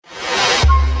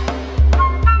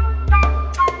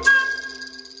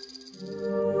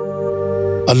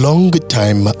A long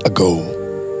time ago,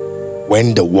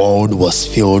 when the world was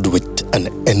filled with an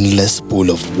endless pool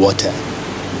of water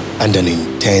and an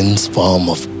intense form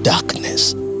of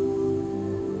darkness,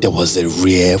 there was a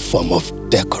rare form of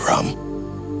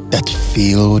decorum that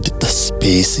filled the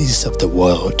spaces of the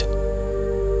world,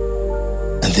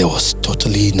 and there was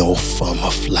totally no form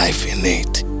of life in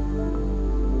it.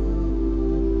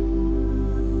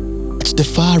 At the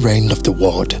far end of the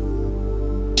world,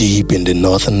 deep in the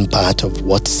northern part of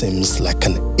what seems like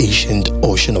an ancient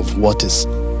ocean of waters,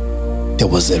 there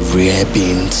was a rare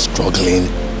being struggling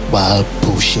while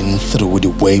pushing through the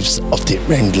waves of the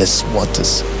endless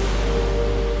waters.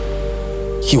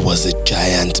 He was a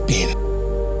giant being.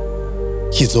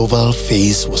 His oval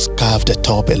face was carved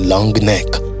atop a long neck,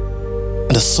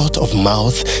 and the sort of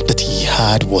mouth that he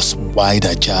had was wide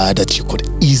ajar that you could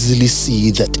easily see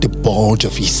that the bulge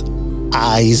of his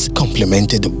eyes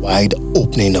complemented the wide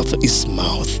opening of his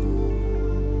mouth.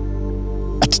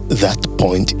 At that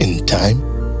point in time,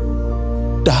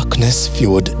 darkness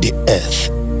filled the earth,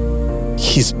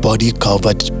 his body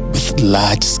covered with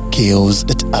large scales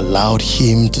that allowed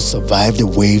him to survive the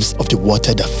waves of the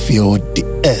water that filled the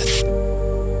earth.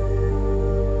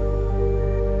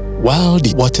 While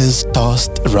the waters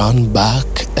tossed around back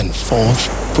and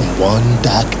forth from one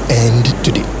dark end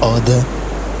to the other,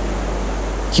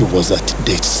 he was at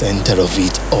the center of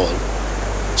it all,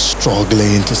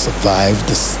 struggling to survive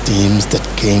the steams that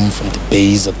came from the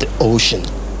base of the ocean,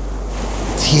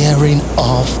 tearing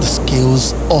off the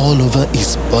scales all over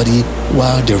his body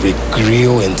while they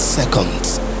regrew in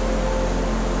seconds.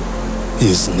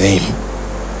 His name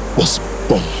was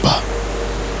Pumbaa.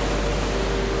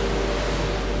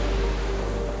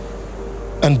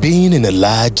 And being in a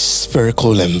large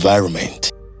spherical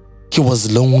environment, he was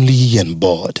lonely and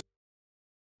bored.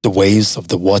 The waves of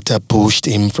the water pushed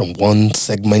him from one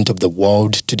segment of the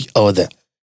world to the other,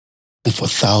 and for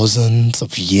thousands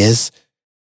of years,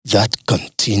 that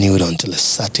continued until a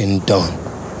certain dawn.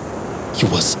 He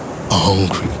was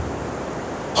hungry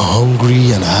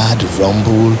and had a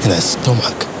rumble in his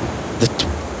stomach that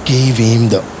gave him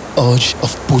the urge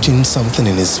of putting something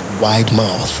in his wide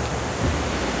mouth.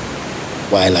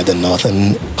 While at the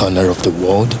northern corner of the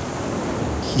world,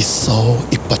 he saw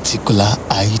a particular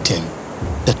item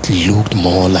that looked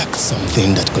more like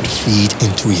something that could feed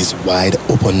into his wide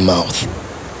open mouth.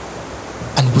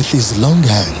 And with his long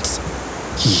hands,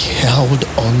 he held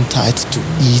on tight to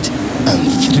it and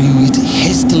threw it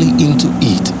hastily into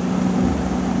it.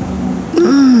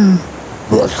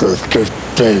 What is this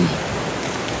thing?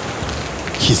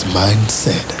 His mind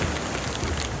said.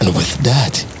 And with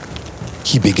that,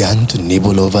 he began to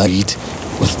nibble over it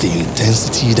with the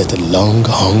intensity that a long,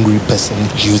 hungry person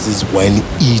uses when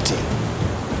eating.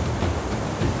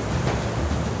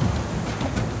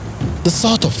 The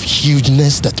sort of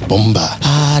hugeness that Pumbaa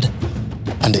had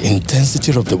and the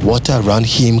intensity of the water around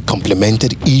him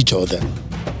complemented each other.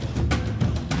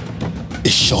 A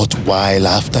short while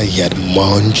after he had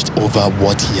munched over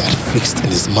what he had fixed in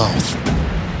his mouth,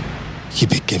 he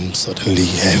became suddenly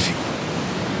heavy,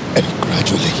 and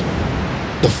gradually,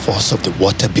 the force of the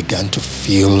water began to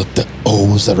fill the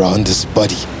holes around his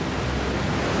body.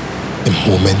 A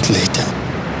moment later,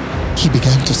 he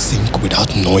began to sink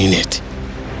without knowing it.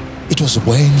 It was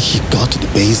when he got to the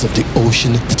base of the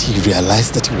ocean that he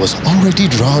realized that he was already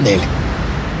drowning.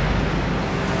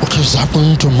 What is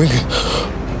happening to me?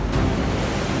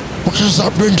 What is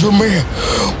happening to me?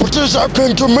 What is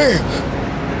happening to me?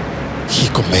 He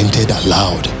commented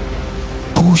aloud,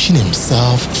 pushing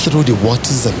himself through the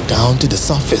waters and down to the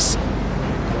surface.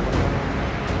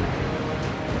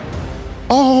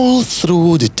 All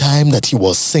through the time that he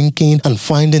was sinking and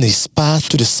finding his path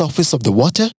to the surface of the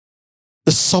water,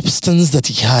 the substance that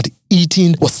he had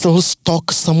eaten was still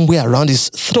stuck somewhere around his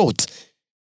throat.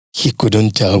 He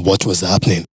couldn't tell what was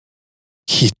happening.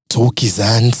 He took his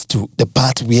hands to the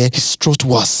part where his throat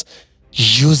was,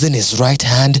 using his right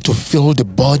hand to fill the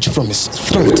bulge from his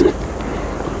throat.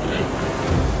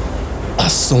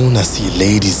 As soon as he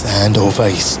laid his hand over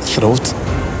his throat,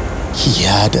 he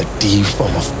had a deep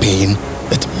form of pain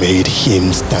that made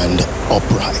him stand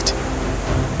upright.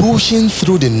 Pushing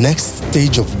through the next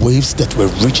stage of waves that were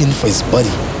reaching for his body.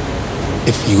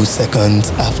 A few seconds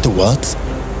afterwards,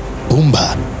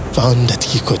 Pumbaa found that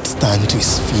he could stand to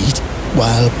his feet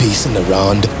while pacing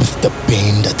around with the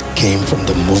pain that came from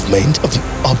the movement of the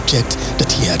object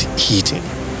that he had eaten.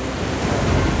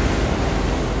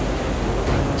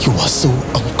 He was so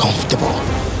uncomfortable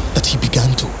that he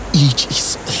began to itch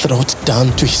his throat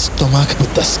down to his stomach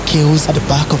with the scales at the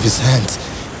back of his hands.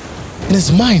 In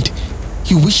his mind,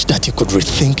 he wished that he could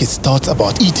rethink his thoughts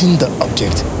about eating the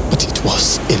object, but But it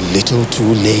was a little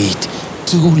too late.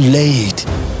 Too late.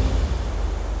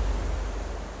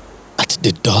 At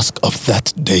the dusk of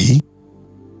that day,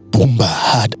 Boomba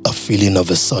had a feeling of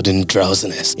a sudden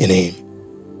drowsiness in him,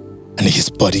 and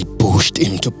his body pushed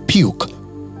him to puke.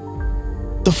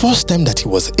 The first time that he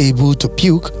was able to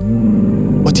puke,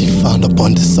 what he found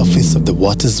upon the surface of the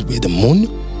waters were the moon,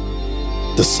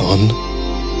 the sun,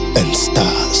 and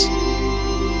stars.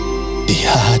 They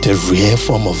had a rare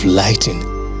form of lighting,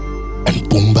 and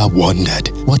Boomba wondered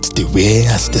what they were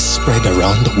as they spread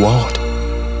around the world,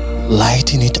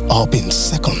 lighting it up in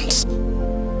seconds.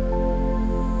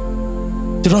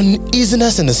 The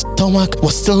uneasiness in his stomach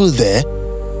was still there,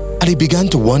 and he began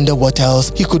to wonder what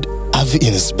else he could have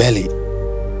in his belly.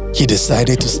 He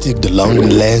decided to stick the long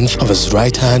length of his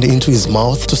right hand into his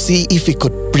mouth to see if he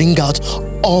could bring out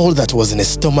all that was in his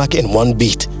stomach in one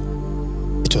beat.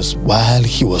 It was while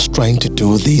he was trying to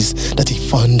do this that he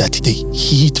found that the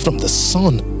heat from the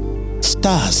sun,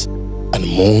 stars, and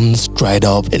moons dried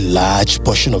up a large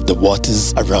portion of the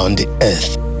waters around the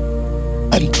earth,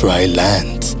 and dry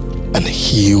lands and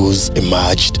hills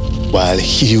emerged, while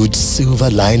huge silver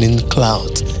lining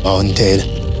clouds mounted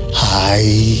high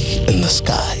in the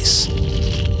skies.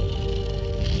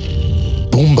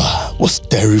 Boomba was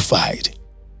terrified,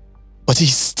 but he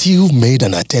still made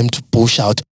an attempt to push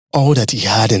out all that he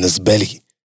had in his belly.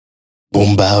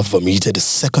 Boomba vomited a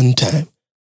second time,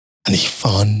 and he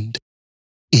found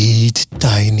 8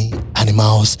 tiny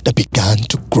animals that began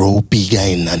to grow bigger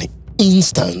in an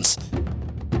instant.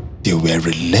 They were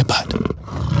a leopard,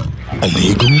 an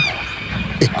eagle,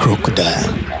 a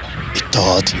crocodile, a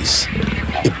tortoise,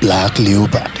 a black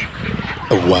leopard,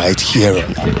 a white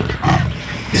heron,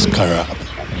 a scarab,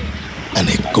 and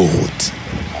a goat.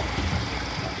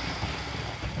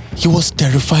 He was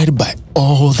terrified by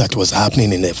all that was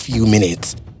happening in a few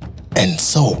minutes, and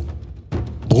so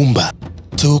Boomba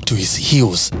took to his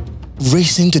heels,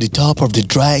 racing to the top of the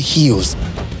dry hills.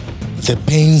 The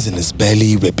pains in his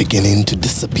belly were beginning to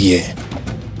disappear,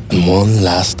 and one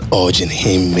last urge in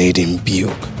him made him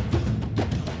puke.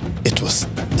 It was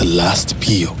the last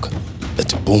puke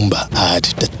that Boomba had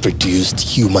that produced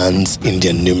humans in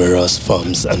their numerous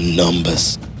forms and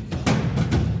numbers.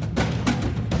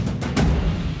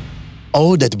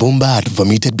 All that Boomba had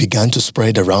vomited began to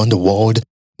spread around the world,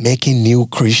 making new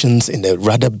creations in a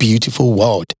rather beautiful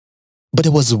world. But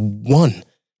there was one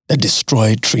that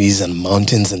destroyed trees and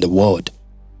mountains in the world.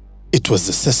 It was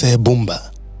the Sese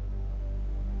Boomba.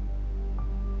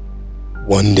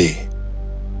 One day,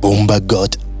 Boomba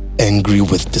got angry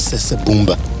with the Sese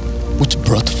Boomba, which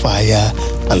brought fire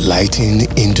and lightning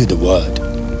into the world.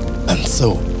 And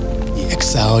so, he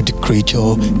exiled the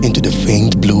creature into the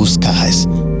faint blue skies,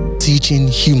 teaching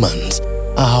humans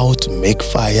how to make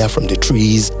fire from the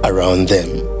trees around them.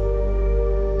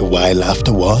 A while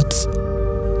afterwards,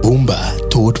 Boomba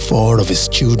told 4 of his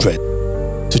children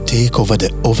to take over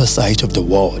the oversight of the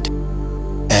world,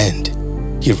 and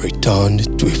he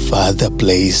returned to a farther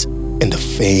place in the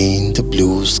faint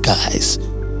blue skies,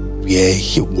 where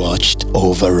he watched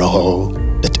over all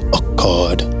that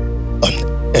occurred on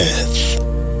earth.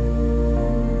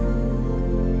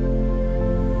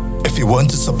 If you want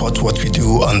to support what we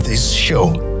do on this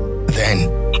show, then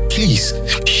please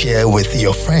share with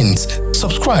your friends,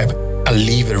 subscribe, and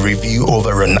leave a review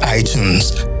over on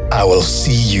iTunes. I will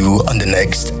see you on the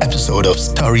next episode of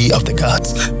Story of the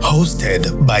Gods,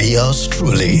 hosted by yours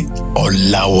truly,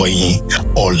 Olawoyin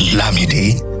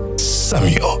Olamide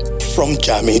Samuel from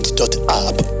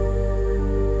Jamit.app.